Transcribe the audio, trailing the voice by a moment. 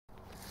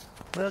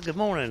Well, good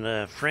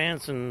morning,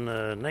 friends and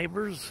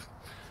neighbors.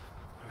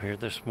 I'm here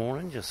this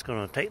morning, just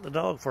going to take the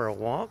dog for a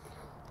walk,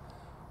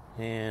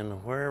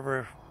 and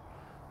wherever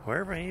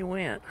he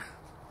went.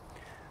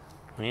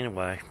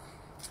 Anyway,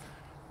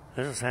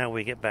 this is how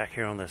we get back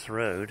here on this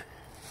road,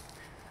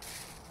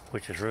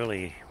 which is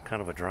really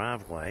kind of a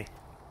driveway.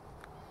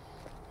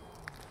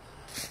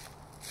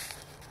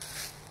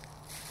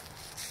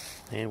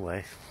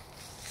 Anyway,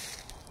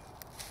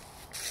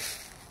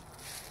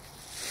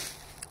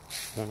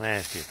 I want to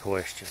ask you a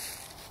question.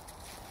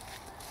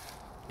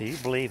 Do you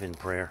believe in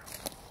prayer?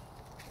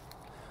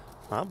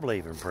 I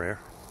believe in prayer.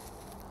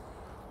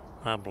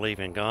 I believe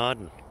in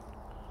God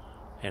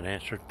and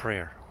answered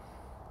prayer.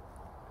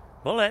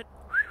 Bullet,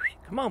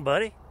 come on,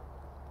 buddy.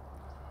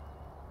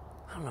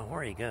 I don't know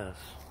where he goes.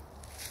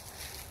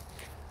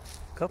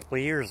 A couple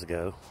of years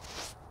ago,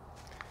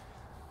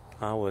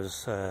 what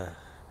was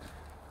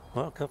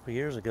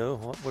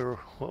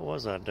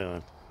I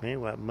doing?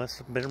 Anyway, I must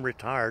have been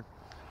retired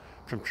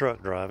from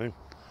truck driving,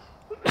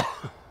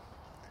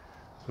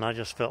 and I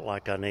just felt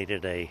like I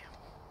needed a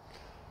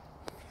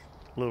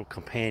little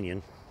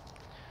companion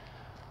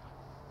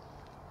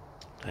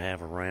to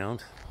have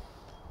around.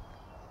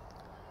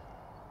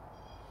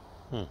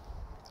 I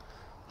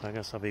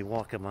guess I'll be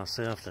walking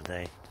myself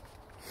today.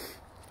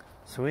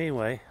 So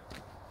anyway,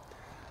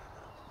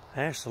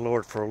 I asked the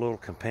Lord for a little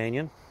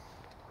companion,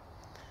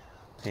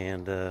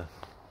 and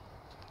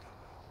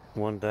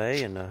one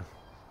day,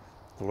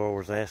 the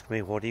Lord was asking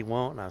me, what do you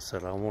want? And I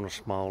said, I want a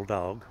small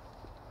dog.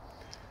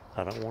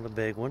 I don't want a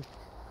big one.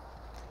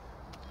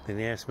 Then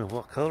he asked me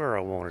what color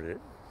I wanted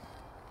it.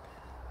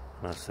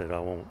 And I said, I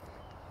want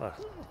a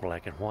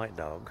black and white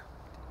dog.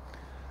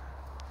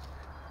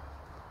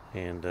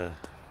 And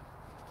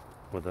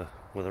with a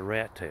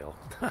rat tail,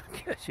 I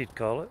guess you'd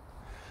call it.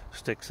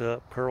 Sticks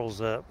up, curls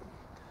up,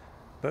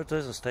 but it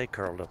doesn't stay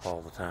curled up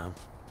all the time.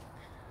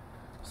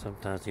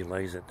 Sometimes he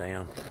lays it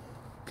down.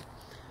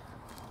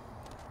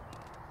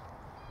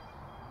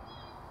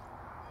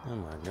 Oh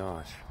my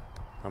gosh,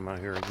 I'm out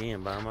here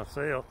again by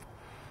myself,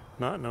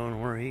 not knowing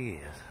where he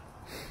is.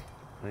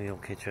 Maybe he'll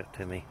catch up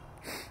to me.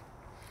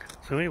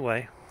 So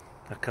anyway,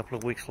 a couple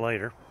of weeks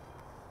later,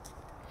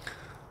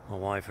 my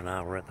wife and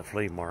I were at the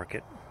flea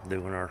market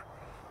doing our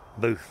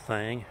booth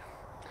thing,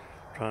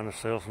 trying to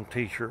sell some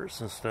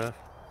t-shirts and stuff.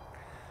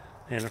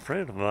 And a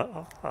friend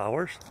of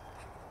ours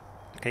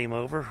came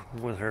over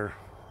with her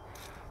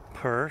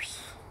purse,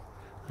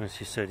 and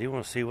she said, you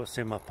want to see what's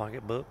in my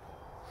pocketbook?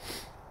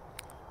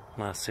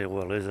 And I said,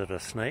 well, is it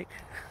a snake?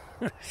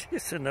 She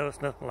said, no,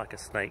 it's nothing like a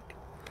snake.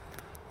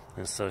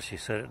 And so she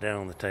set it down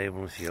on the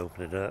table and she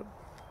opened it up.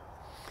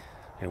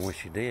 And when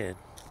she did,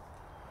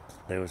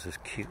 there was this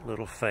cute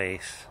little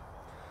face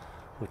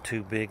with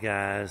two big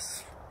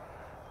eyes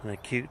and a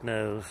cute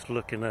nose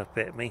looking up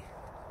at me.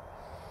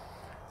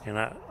 And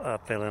I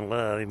fell in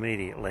love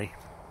immediately.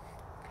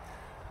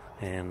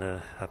 And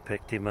I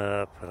picked him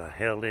up and I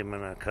held him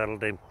and I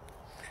cuddled him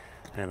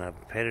and I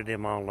petted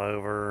him all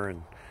over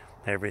and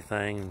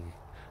everything.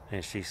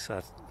 And she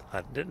said,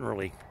 I didn't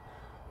really,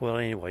 well,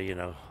 anyway,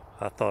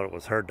 I thought it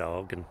was her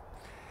dog.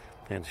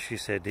 And she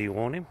said, do you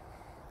want him?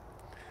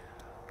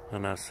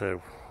 And I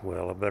said,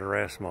 well, I better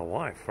ask my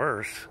wife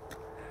first.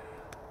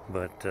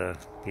 But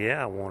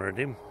yeah, I wanted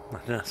him.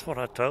 That's what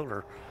I told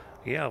her.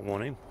 Yeah, I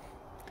want him.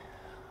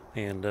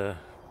 And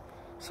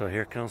so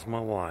here comes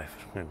my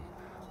wife, and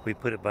we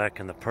put it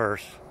back in the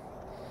purse.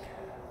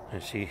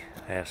 And she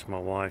asked my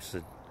wife,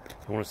 said,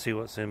 you want to see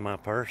what's in my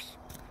purse?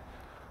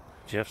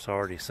 Jeff's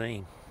already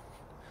seen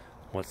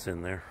what's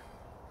in there.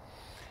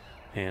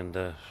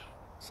 And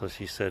so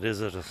she said,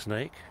 is it a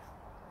snake?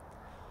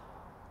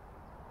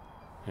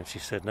 And she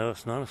said, no,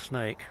 it's not a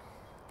snake.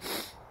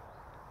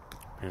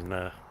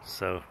 And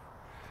so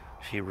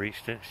she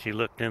reached it, she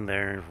looked in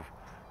there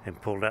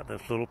and pulled out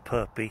this little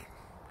puppy.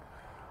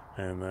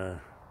 And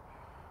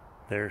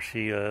there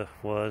she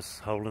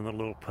was holding the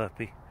little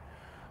puppy.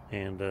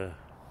 And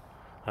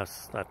I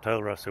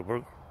told her, I said,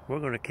 we're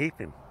going to keep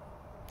him.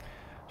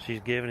 She's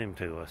giving him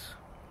to us.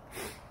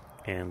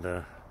 And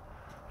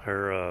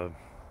her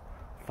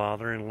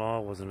father-in-law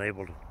wasn't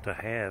able to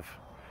have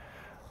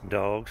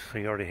dogs.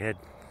 He already had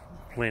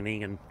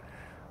plenty, and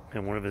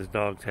one of his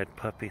dogs had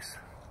puppies.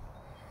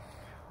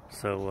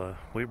 So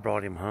we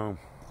brought him home.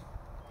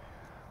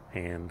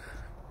 And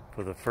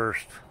for the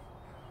first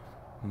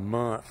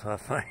month, I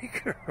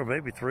think, or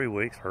maybe 3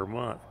 weeks or a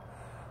month,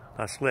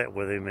 I slept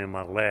with him in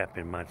my lap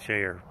in my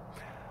chair,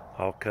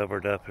 all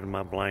covered up in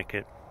my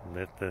blanket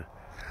that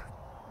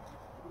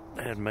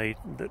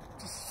that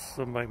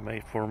somebody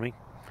made for me.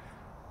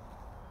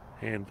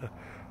 And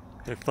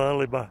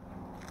finally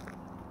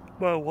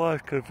my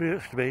wife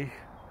convinced me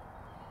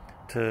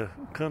to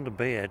come to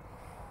bed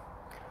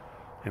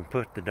and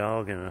put the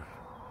dog in a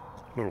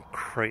little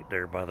crate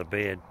there by the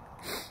bed.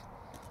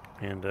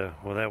 And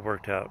well, that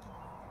worked out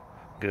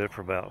good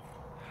for about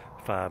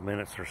 5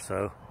 minutes or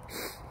so.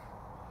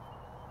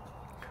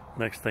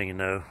 Next thing you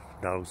know,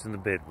 dog's in the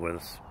bed with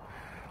us.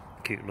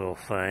 Cute little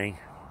thing.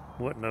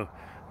 Wasn't no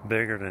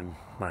bigger than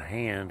my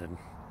hand, and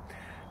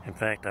In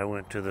fact, I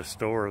went to the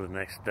store the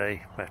next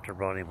day after I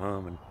brought him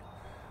home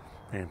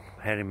and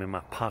had him in my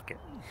pocket.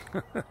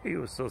 He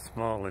was so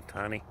small and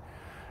tiny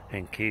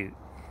and cute.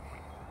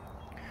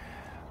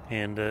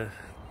 And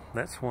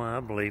that's why I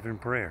believe in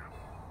prayer.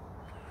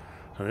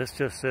 Now, this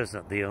just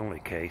isn't the only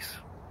case,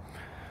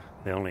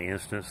 the only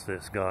instance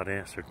that God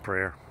answered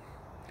prayer.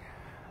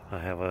 I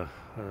have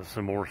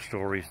some more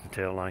stories to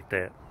tell like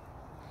that.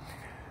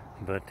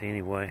 But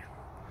anyway,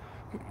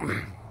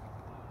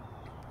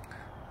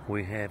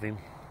 we have him,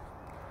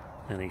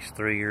 and he's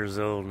 3 years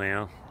old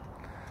now.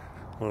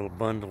 A little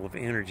bundle of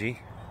energy,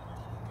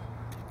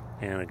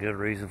 and a good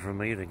reason for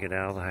me to get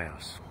out of the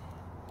house.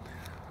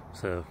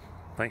 So,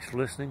 thanks for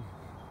listening.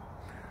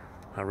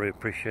 I really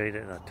appreciate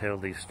it. I tell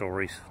these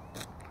stories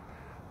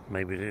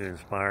maybe to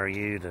inspire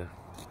you to,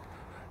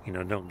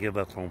 don't give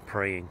up on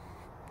praying.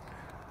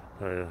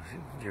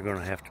 You're going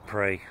to have to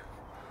pray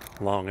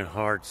long and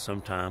hard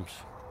sometimes,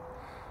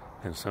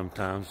 and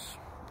sometimes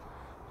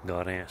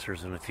God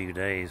answers in a few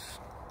days.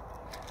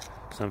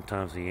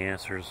 Sometimes He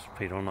answers,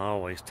 He don't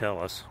always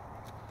tell us.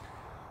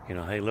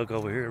 Hey, look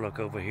over here, look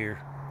over here.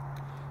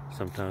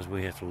 Sometimes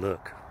we have to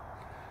look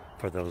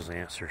for those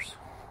answers.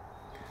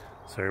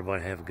 So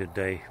everybody have a good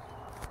day.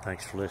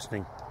 Thanks for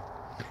listening.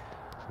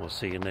 We'll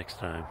see you next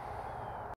time.